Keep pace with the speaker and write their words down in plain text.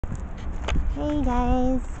Hey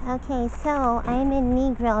guys, okay, so I'm in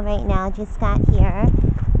Negril right now, just got here.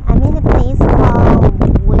 I'm in a place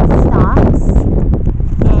called Woodstock,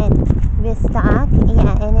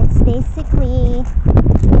 yeah, and it's basically,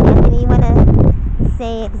 Anthony, you want to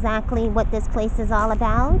say exactly what this place is all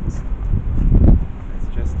about? It's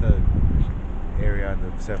just a area on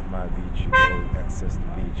the 7 Mile beach. You go access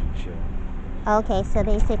the beach and chill. Okay, so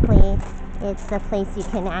basically, it's a place you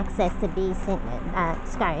can access the beach and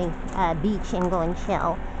go and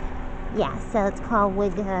chill. Yeah, so it's called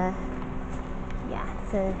yeah,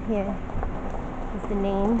 so here is the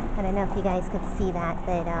name. I don't know if you guys could see that,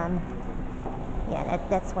 but yeah,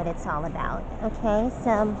 that's what it's all about. Okay, so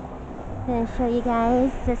I'm going to show you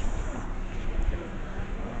guys this,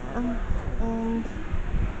 and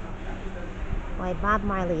boy, Bob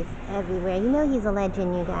Marley's everywhere. You know he's a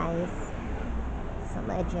legend, you guys. He's a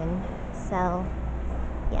legend. So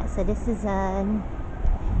yeah, so this is for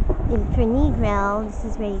Negril. This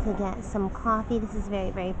is where you could get some coffee. This is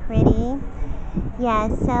very, very pretty. Yeah,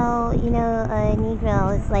 so you know,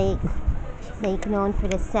 Negril is like known for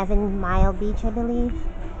the 7 Mile beach, I believe.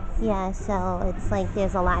 Yeah, so it's like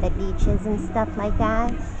there's a lot of beaches and stuff like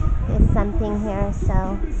that. There's something here,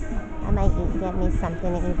 so I might get me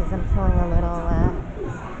something to eat because I'm feeling a little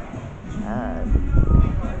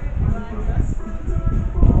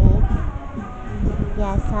weak.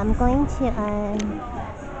 Yeah, so I'm going to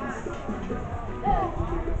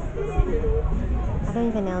I don't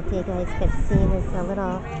even know if you guys could see this.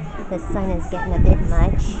 The sun is getting a bit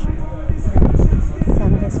much. So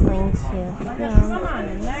I'm just going to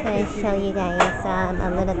show you guys a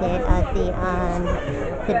little bit of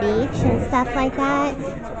the beach and stuff like that.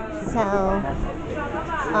 So,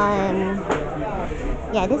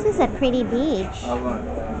 yeah, this is a pretty beach.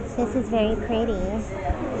 This is very pretty.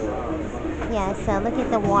 Yeah, so look at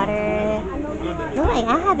the water. Like,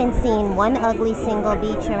 I haven't seen one ugly single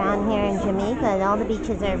beach around here in Jamaica. All the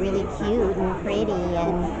beaches are really cute and pretty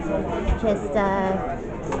and just,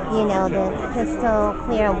 you know, the crystal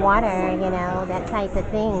clear water, you know, that type of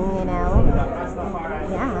thing, you know.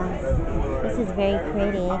 Yeah, this is very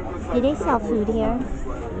pretty. Do they sell food here?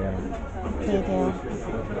 Yeah. They do.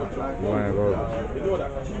 You want to go?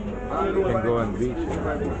 You can go on the beach and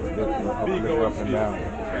look up and down.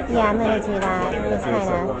 Yeah, I'm gonna do that. Just kind of.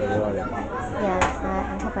 Water. Yes, I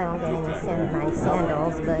hope I don't get any sand in my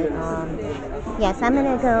sandals, but yes, I'm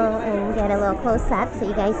gonna go and get a little close up so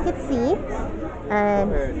you guys could see.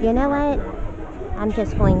 You know what? I'm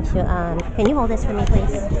just going to. Can you hold this for me,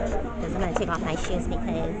 please? Because I'm gonna take off my shoes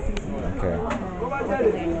because. Okay.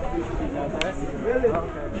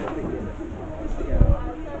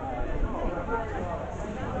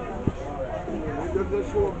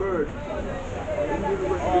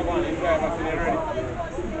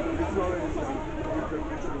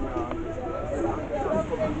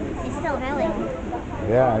 It's still rolling.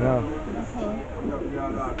 Yeah, I know. Okay.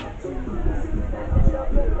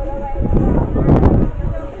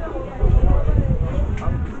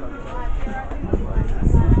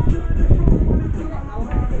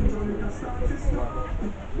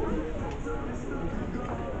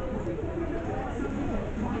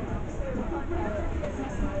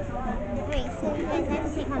 Wait, so you guys have to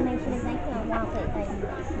take off my shoes. I can't walk it.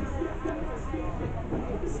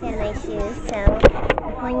 Scan my shoes, so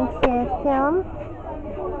I'm going to film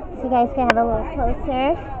so you guys can have a little closer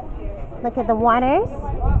look at the waters.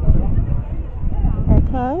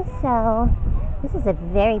 Okay, so this is a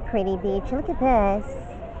very pretty beach. Look at this.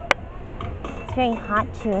 It's very hot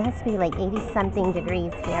too. It has to be like 80 something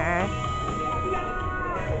degrees here.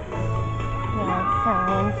 Yeah, so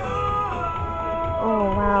oh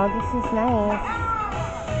wow, this is nice.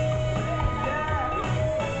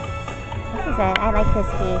 I like this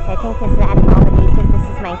beach. I think this is, out of all the beaches, this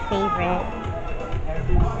is my favorite.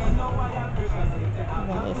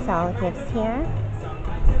 Okay, so gifts here.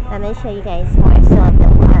 I'm going to show you guys more so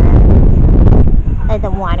of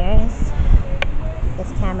the waters.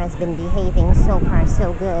 This camera's been behaving so far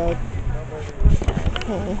so good.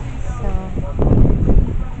 Okay, so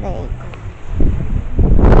like,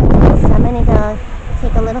 so I'm going to go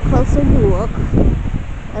take a little closer look.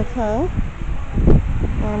 Okay,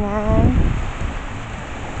 and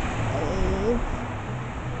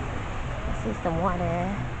this is the water.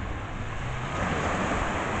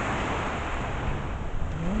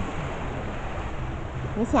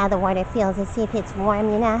 You see how the water feels. Let's see if it's warm.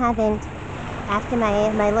 You know, I haven't, after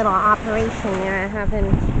my little operation there, I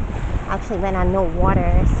haven't actually went on no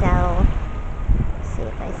water. So, let's see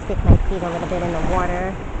if I stick my feet a little bit in the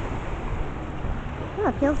water. Oh,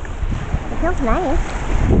 it feels nice.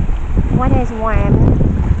 The water is warm.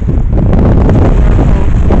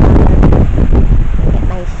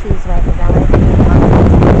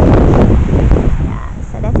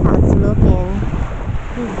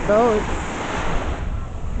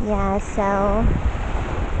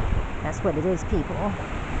 what it is, people.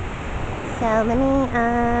 So let me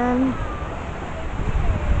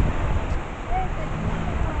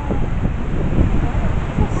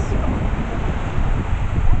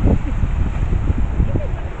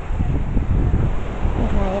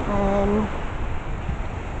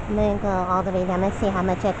I'm gonna go all the way down. Let's see how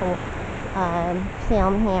much I can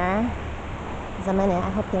film here. Cause I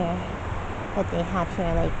hope what they have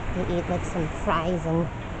here, like they eat like some fries and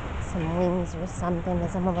some wings or something.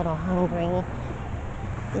 Cause I'm a little hungry.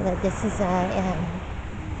 This is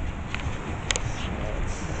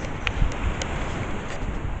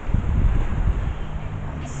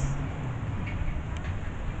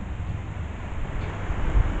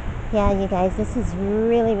yeah, you guys, this is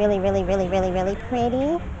really, really, really, really, really, really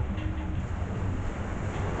pretty.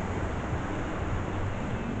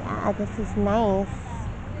 Yeah, this is nice.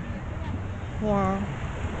 Yeah,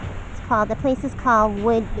 the place is called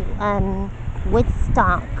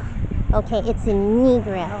Woodstock. Okay, it's in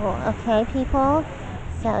Negril. Okay, people.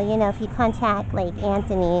 So you know, if you contact like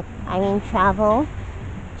Anthony, Travel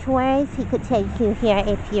Tours, he could take you here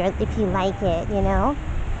if you like it. You know,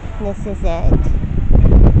 and this is it.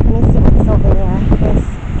 Let me see what's over there.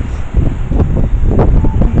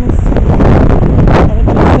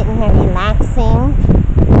 Everybody's sitting here relaxing,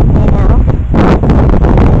 you know.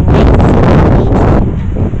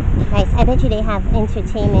 Nice. I bet you they have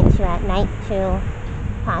entertainment too at night too,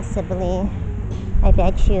 possibly. I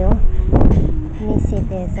bet you. Let me see if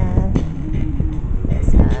there's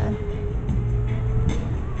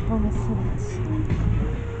let me see this.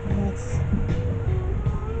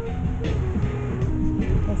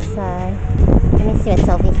 Let me see what's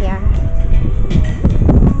over here.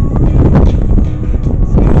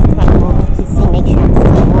 To see, make sure I'm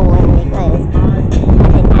still rolling because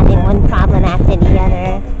I've been having one problem after the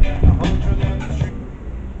other.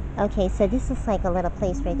 Okay, so this is like a little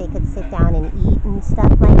place where they could sit down and eat and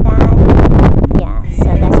stuff like that. Yeah,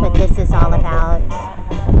 so that's what this is all about.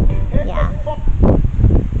 Yeah.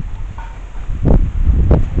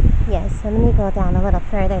 Yeah, so let me go down a little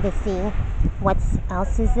further to see what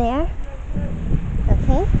else is there.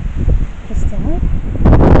 Okay, just a minute.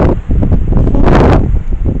 Okay.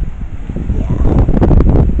 Yeah.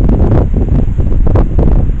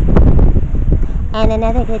 And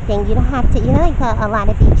another good thing, you don't have to, you know, like a lot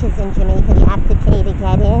of beaches in Jamaica, you have to pay to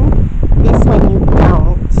get in. This one you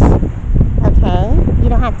don't. Okay, you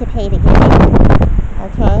don't have to pay to get in.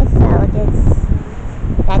 Okay, so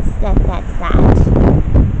that's that.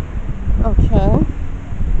 Okay.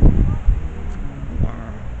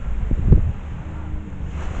 Yeah.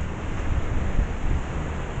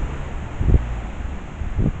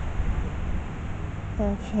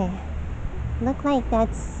 Okay. Look like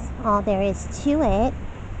that's all there is to it.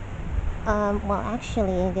 Well,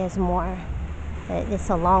 actually, there's more. It's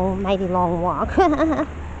a mighty long walk.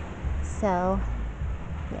 So,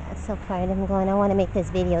 yeah, so far I don't want to make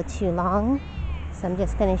this video too long. So I'm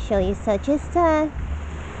just going to show you. So just, see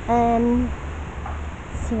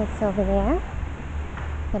what's over there.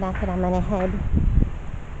 But after that, I'm going to head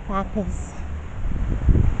back because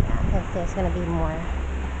there's going to be more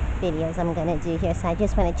videos I'm going to do here. So I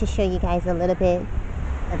just wanted to show you guys a little bit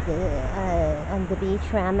of on the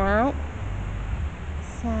beach where I'm at.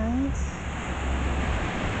 So,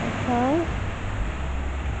 okay.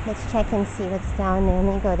 Let's check and see what's down there.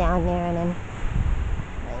 Let me go down there and then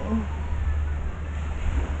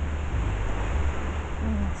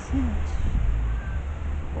let's see.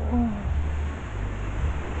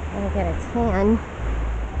 Let me get a tan.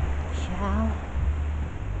 Ciao.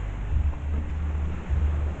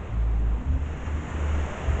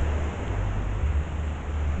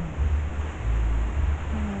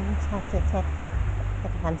 Have to check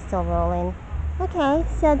if I'm still rolling. Okay,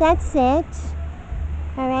 so that's it.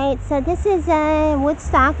 Alright, so this is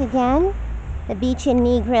Woodstock again, the beach in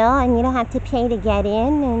Negril, and you don't have to pay to get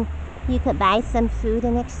in, and you could buy some food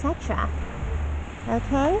and etc.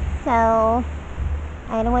 Okay, so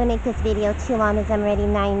I don't want to make this video too long as I'm already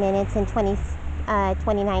 9 minutes and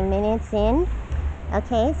 29 minutes in.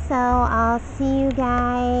 Okay, so I'll see you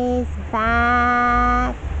guys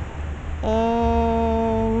back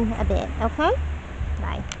in a bit, okay?